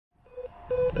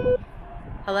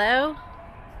Hello?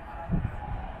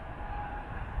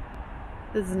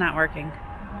 This is not working.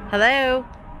 Hello?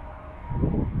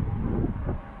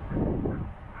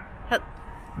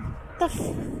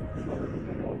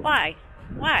 Why?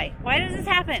 Why? Why does this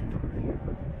happen?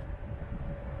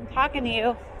 I'm talking to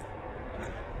you.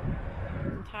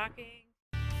 I'm talking.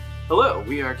 Hello,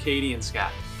 we are Katie and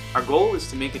Scott. Our goal is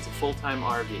to make it to full-time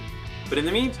RV. But in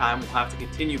the meantime, we'll have to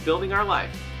continue building our life,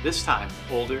 this time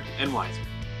older and wiser.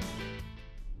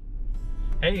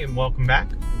 Hey, and welcome back.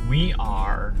 We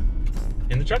are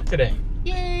in the truck today.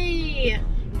 Yay!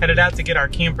 Headed out to get our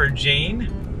camper Jayne.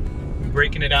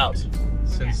 Breaking it out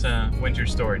since winter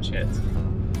storage hit.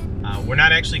 We're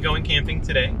not actually going camping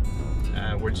today.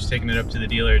 We're just taking it up to the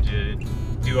dealer to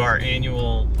do our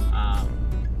annual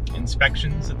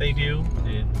inspections that they do,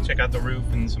 to check out the roof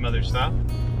and some other stuff.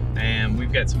 And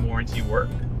we've got some warranty work.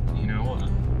 You know,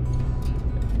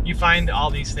 you find all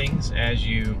these things as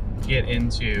you get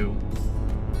into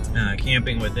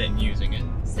camping with it and using it.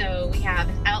 So we have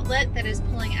an outlet that is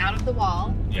pulling out of the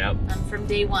wall. Yep. From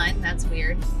day one. That's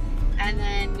weird. And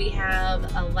then we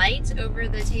have a light over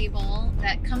the table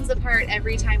that comes apart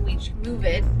every time we move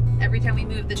it. Every time we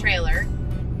move the trailer,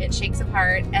 it shakes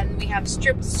apart. And we have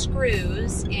stripped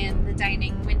screws in the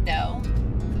dining window.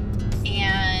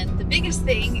 And the biggest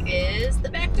thing is the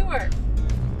back door.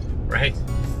 Right.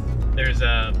 There's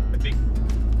a big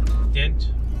dent,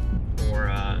 or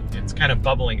it's kind of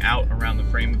bubbling out around the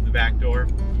frame of the back door.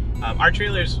 Our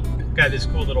trailer's got this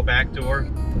cool little back door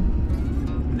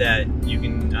that you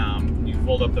can you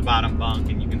fold up the bottom bunk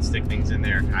and you can stick things in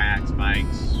there, kayaks,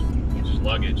 bikes, just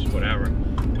luggage, whatever.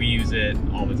 We use it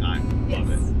all the time.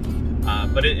 Love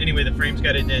it. But anyway, the frame's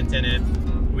got a dent in it.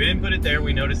 We didn't put it there.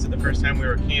 We noticed it the first time we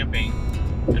were camping,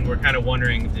 and we're kind of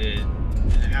wondering, did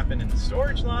it happen in the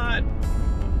storage lot?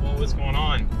 What was going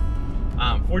on?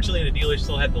 Fortunately, the dealer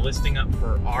still had the listing up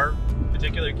for our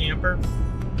particular camper,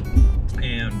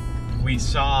 and we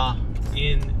saw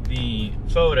in the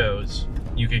photos,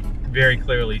 you could very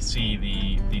clearly see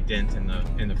the dent in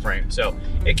the frame. So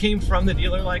it came from the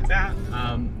dealer like that.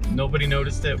 Nobody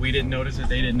noticed it. We didn't notice it.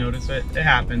 They didn't notice it. It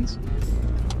happens.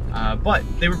 But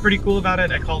they were pretty cool about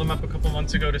it. I called them up a couple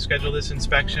months ago to schedule this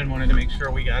inspection. Wanted to make sure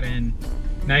we got in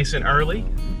nice and early,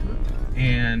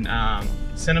 and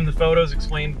sent them the photos,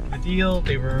 explained the deal.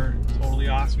 They were totally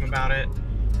awesome about it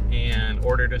and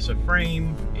ordered us a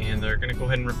frame, and they're gonna go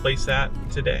ahead and replace that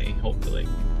today, hopefully.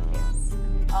 Yes.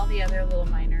 All the other little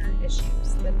minor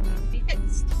issues that need to be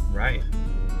fixed. Right.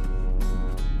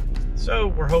 So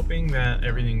we're hoping that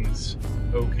everything's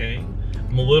okay.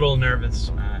 I'm a little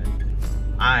nervous.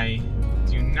 I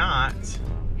do not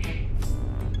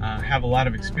have a lot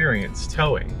of experience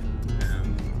towing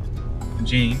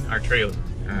Jayne, our trailer.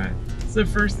 It's the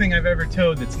first thing I've ever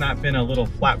towed that's not been a little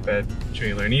flatbed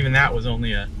trailer, and even that was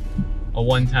only a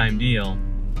one-time deal.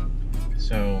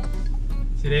 So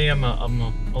today I'm a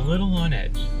little on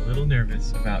edge, a little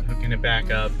nervous about hooking it back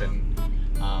up and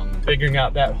figuring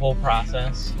out that whole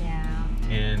process. Yeah.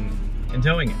 And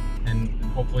towing it, and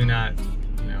hopefully not,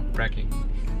 wrecking.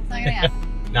 It's not gonna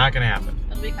happen. Not gonna happen.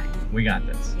 It'll be fine. We got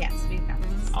this. Yes, we've got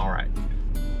this. All right.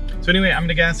 So anyway, I'm at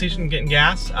the gas station getting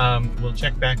gas. We'll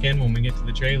check back in when we get to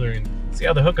the trailer and see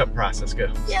how the hookup process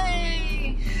goes.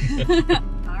 Yay!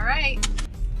 All right.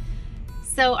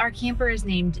 So our camper is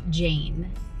named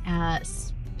Jayne,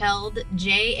 spelled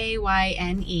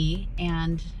Jayne,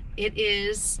 and it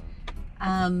is,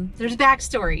 there's a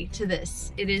backstory to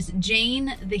this. It is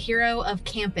Jayne, the hero of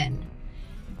campin'.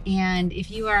 And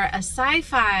if you are a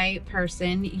sci-fi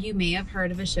person, you may have heard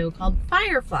of a show called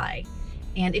Firefly.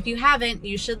 And if you haven't,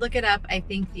 you should look it up. I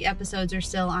think the episodes are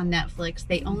still on Netflix.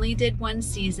 They only did one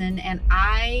season, and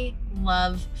I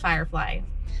love Firefly.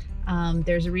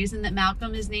 There's a reason that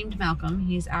Malcolm is named Malcolm.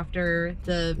 He's after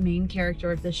the main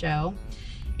character of the show.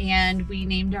 And we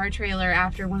named our trailer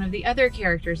after one of the other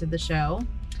characters of the show.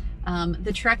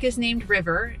 The truck is named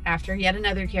River, after yet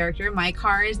another character. My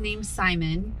car is named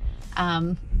Simon.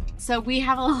 So we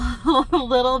have a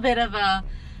little bit of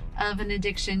an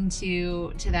addiction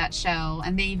to that show,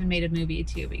 and they even made a movie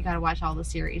too, but you got to watch all the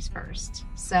series first.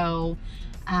 So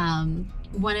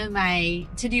one of my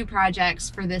to-do projects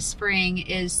for this spring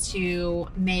is to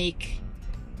make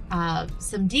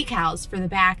some decals for the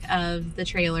back of the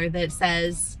trailer that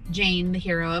says Jayne, the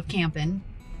hero of campin'.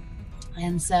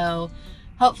 And so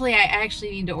hopefully I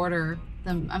actually need to order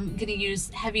them. I'm gonna use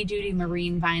heavy duty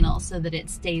marine vinyl so that it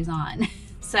stays on.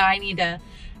 So I need to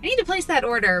place that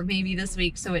order maybe this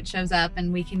week so it shows up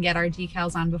and we can get our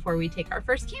decals on before we take our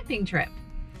first camping trip.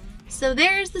 So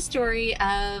there's the story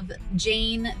of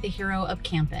Jayne, the hero of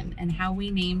campin', and how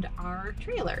we named our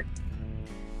trailer.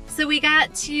 So we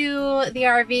got to the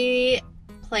RV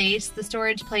place, the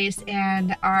storage place,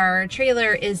 and our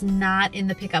trailer is not in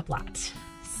the pickup lot.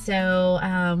 So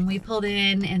we pulled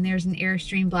in and there's an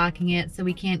Airstream blocking it, so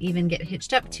we can't even get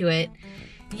hitched up to it.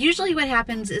 Usually what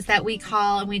happens is that we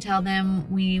call and we tell them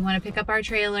we want to pick up our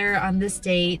trailer on this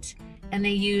date, and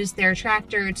they use their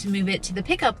tractor to move it to the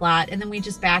pickup lot, and then we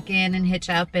just back in and hitch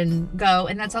up and go.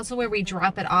 And that's also where we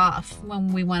drop it off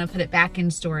when we want to put it back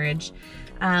in storage.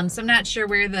 So I'm not sure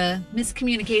where the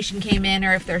miscommunication came in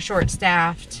or if they're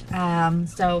short-staffed.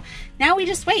 So now we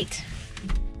just wait.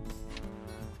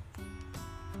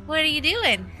 What are you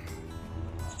doing?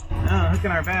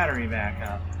 Hooking our battery back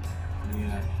up.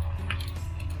 Yeah.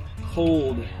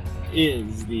 Cold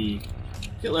is the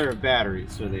killer of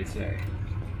batteries, so they say.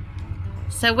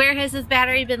 So where has this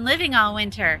battery been living all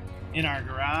winter? In our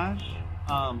garage,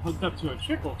 hooked up to a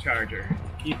trickle charger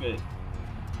to keep it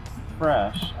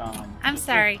fresh. I'm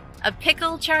sorry, a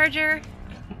pickle charger?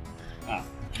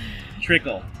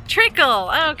 Trickle.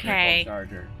 Trickle, okay. Trickle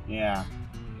charger, yeah.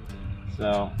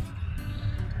 So,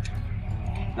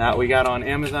 that we got on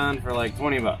Amazon for like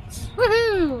 20 bucks.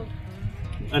 Woohoo!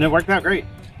 And it worked out great.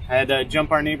 I had to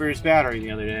jump our neighbor's battery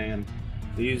the other day, and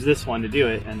we used this one to do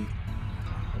it, and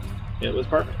it was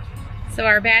perfect. So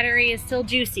our battery is still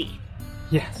juicy.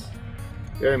 Yes,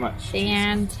 very much.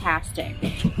 Fantastic.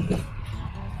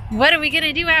 What are we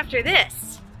gonna do after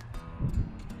this?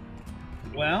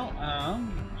 Well,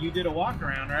 you did a walk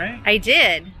around, right? I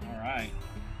did. All right.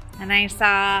 And I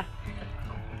saw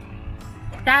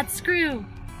that screw.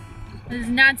 This is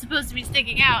not supposed to be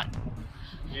sticking out.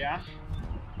 Yeah?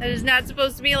 That is not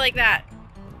supposed to be like that.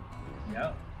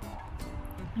 Yep.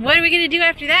 What are we gonna do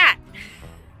after that?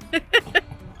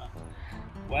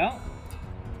 Well,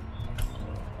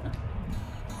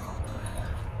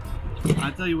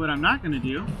 I'll tell you what I'm not gonna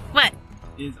do. What?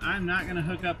 Is I'm not gonna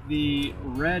hook up the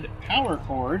red power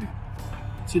cord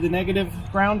to the negative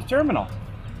ground terminal.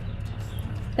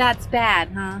 That's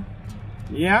bad, huh?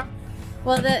 Yeah.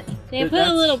 Well, they put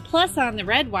a little plus on the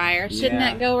red wire. Shouldn't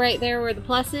that go right there where the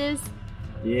plus is?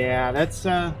 Yeah, that's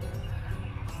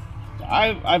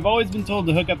I've always been told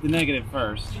to hook up the negative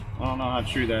first. I don't know how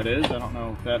true that is. I don't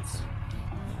know if that's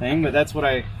a thing, but that's what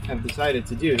I have decided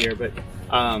to do here. But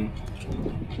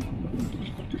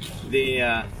the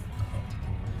oh,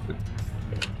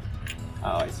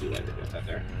 I see why they did that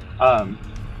there.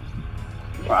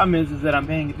 The problem is that I'm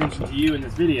paying attention to you in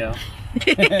this video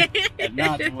and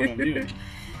not to what I'm doing.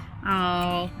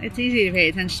 Oh, it's easy to pay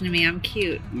attention to me. I'm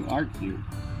cute. You are cute.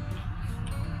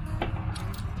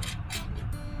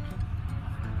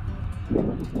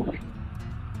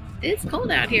 It's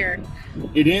cold out here.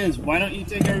 It is. Why don't you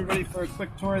take everybody for a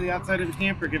quick tour of the outside of the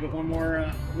camper? Give it one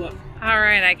more look. All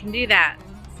right, I can do that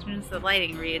as soon as the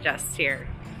lighting readjusts here.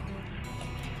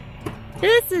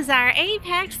 This is our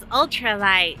Apex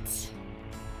Ultralight.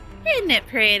 Isn't it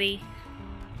pretty?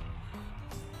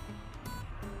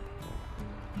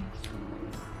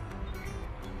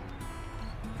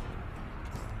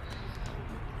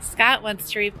 Scott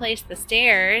wants to replace the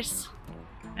stairs,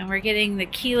 and we're getting the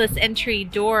keyless entry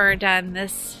door done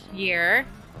this year.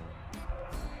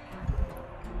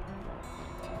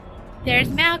 There's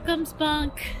Malcolm's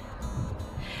bunk.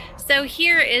 So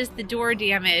here is the door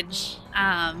damage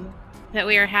that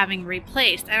we are having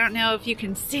replaced. I don't know if you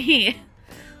can see.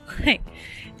 Like,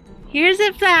 here's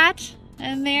it flat,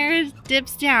 and there it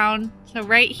dips down. So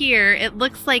right here, it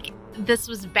looks like this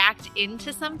was backed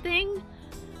into something.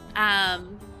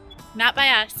 Not by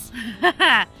us.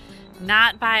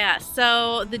 Not by us.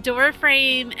 So the door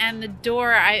frame and the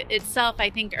door itself, I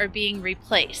think, are being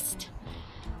replaced.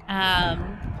 Oh,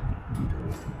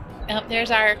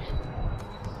 there's our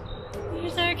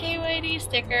KYD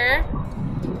sticker.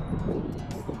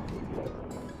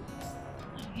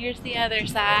 Here's the other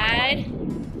side.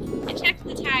 I checked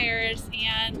the tires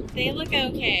and they look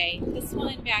okay. This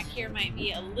one back here might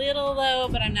be a little low,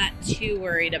 but I'm not too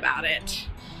worried about it.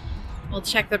 We'll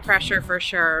check the pressure for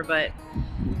sure, but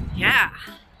yeah.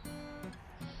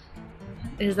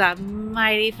 It is a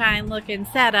mighty fine looking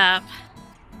setup.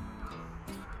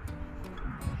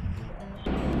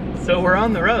 So we're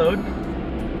on the road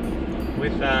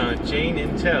with Jayne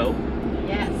in tow.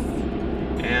 Yes.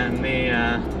 And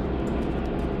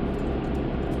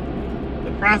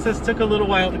the process took a little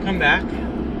while to come back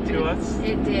to us.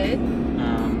 It did.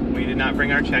 We did not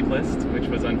bring our checklist, which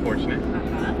was unfortunate.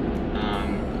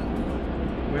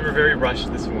 We were very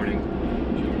rushed this morning,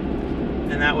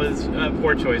 and that was a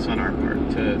poor choice on our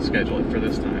part to schedule it for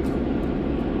this time.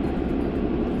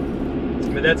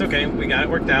 But that's okay, we got it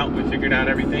worked out, we figured out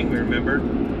everything, we remembered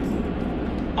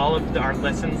all of our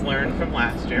lessons learned from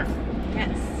last year.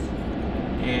 Yes.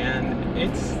 and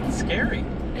it's scary.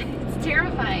 It's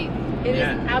terrifying. It is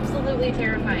absolutely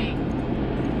terrifying.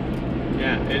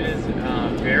 Yeah, it is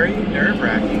very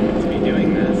nerve-wracking to be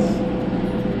doing this,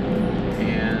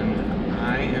 and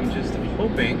I am just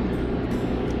hoping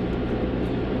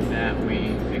that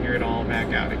we figure it all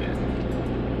back out again.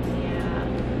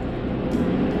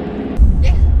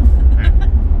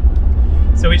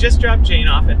 Yeah. So we just dropped Jayne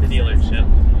off at the dealership,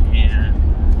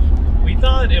 and we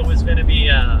thought it was going to be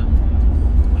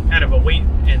kind of a wait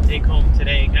and take home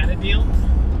today kind of deal.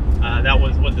 That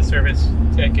was what the service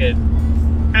tech had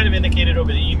kind of indicated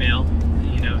over the email.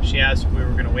 You know, she asked if we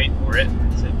were going to wait for it.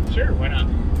 I said, sure, why not?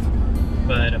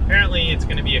 But apparently it's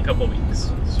going to be a couple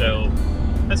weeks, so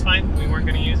that's fine. We weren't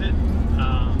going to use it,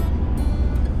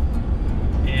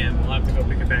 and we'll have to go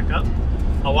pick it back up.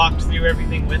 I walked through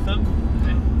everything with them.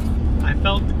 I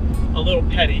felt a little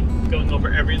petty going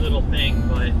over every little thing,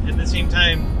 but at the same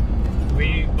time,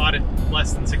 we bought it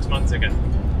less than 6 months ago.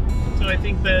 So I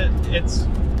think that it's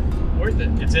worth it.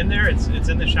 It's in there, it's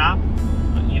in the shop.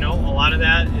 You know, a lot of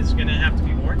that is going to have to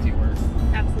be warranty work.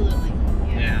 Absolutely.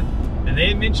 Yeah. And they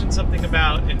had mentioned something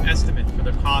about an estimate for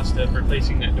the cost of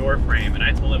replacing that door frame, and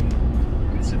I told him,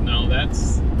 I said, no,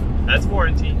 that's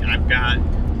warranty. I've got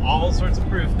all sorts of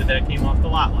proof that that came off the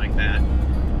lot like that.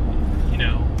 You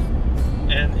know,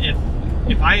 and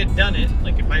if I had done it,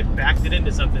 like if I had backed it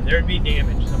into something, there would be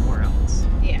damage somewhere else.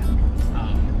 Yeah.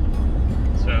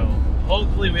 So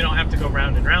hopefully we don't have to go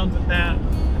round and round with that,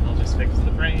 and I'll just fix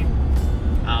the frame.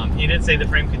 He did say the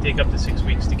frame could take up to 6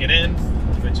 weeks to get in,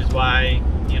 which is why,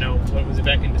 you know, what was it,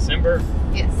 back in December?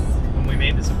 Yes. When we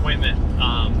made this appointment,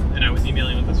 and I was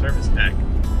emailing with the service tech,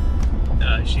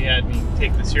 she had me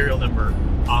take the serial number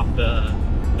off the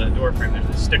door frame. There's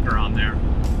a sticker on there,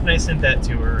 and I sent that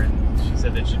to her, and she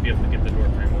said that she'd be able to get the door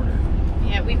frame ordered.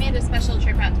 Yeah, we made a special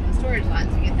trip out to the storage lot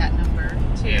to get that number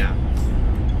too. Yeah.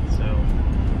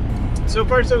 So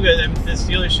far so good. I mean, this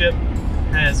dealership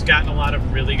has gotten a lot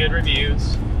of really good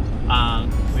reviews.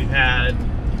 We've had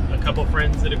a couple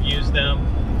friends that have used them.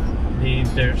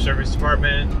 Their service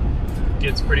department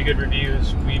gets pretty good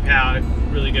reviews. We've had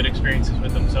really good experiences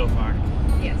with them so far.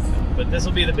 Yes. But this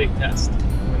will be the big test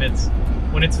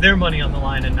when it's their money on the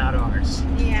line and not ours.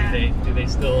 Yeah. Do they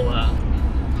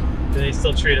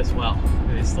still treat us well?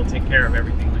 Do they still take care of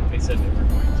everything like they said they were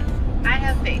going to? I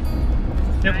have faith.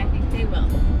 Yep. I think they will.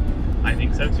 I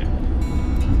think so too.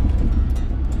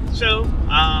 So,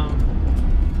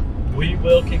 we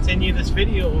will continue this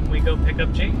video when we go pick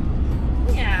up Jayne.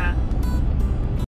 Yeah.